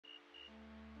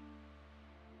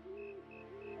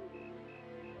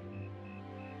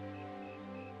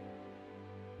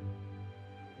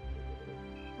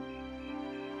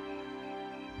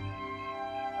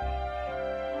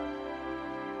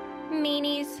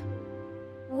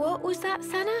What was that,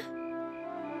 Sena?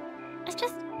 It's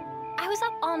just, I was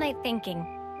up all night thinking.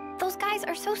 Those guys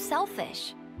are so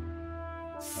selfish.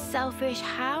 Selfish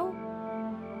how?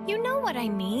 You know what I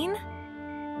mean.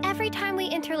 Every time we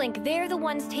interlink, they're the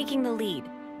ones taking the lead.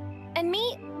 And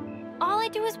me, all I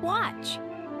do is watch.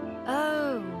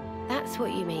 Oh, that's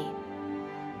what you mean.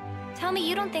 Tell me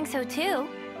you don't think so too.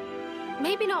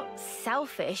 Maybe not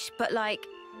selfish, but like,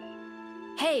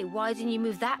 hey, why didn't you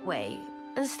move that way?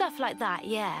 And stuff like that,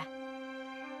 yeah.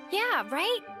 Yeah,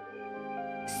 right?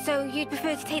 So you'd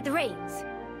prefer to take the reins?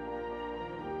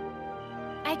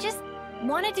 I just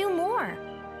want to do more.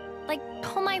 Like,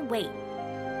 pull my weight.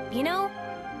 You know?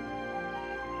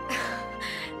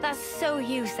 That's so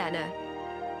you, Sena.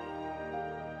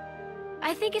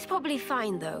 I think it's probably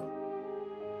fine, though.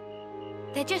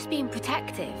 They're just being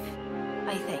protective,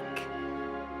 I think.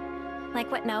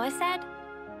 Like what Noah said?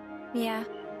 Yeah.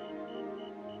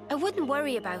 I wouldn't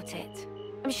worry about it.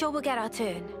 I'm sure we'll get our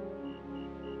turn.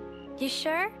 You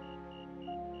sure?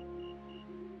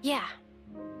 Yeah,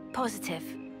 positive.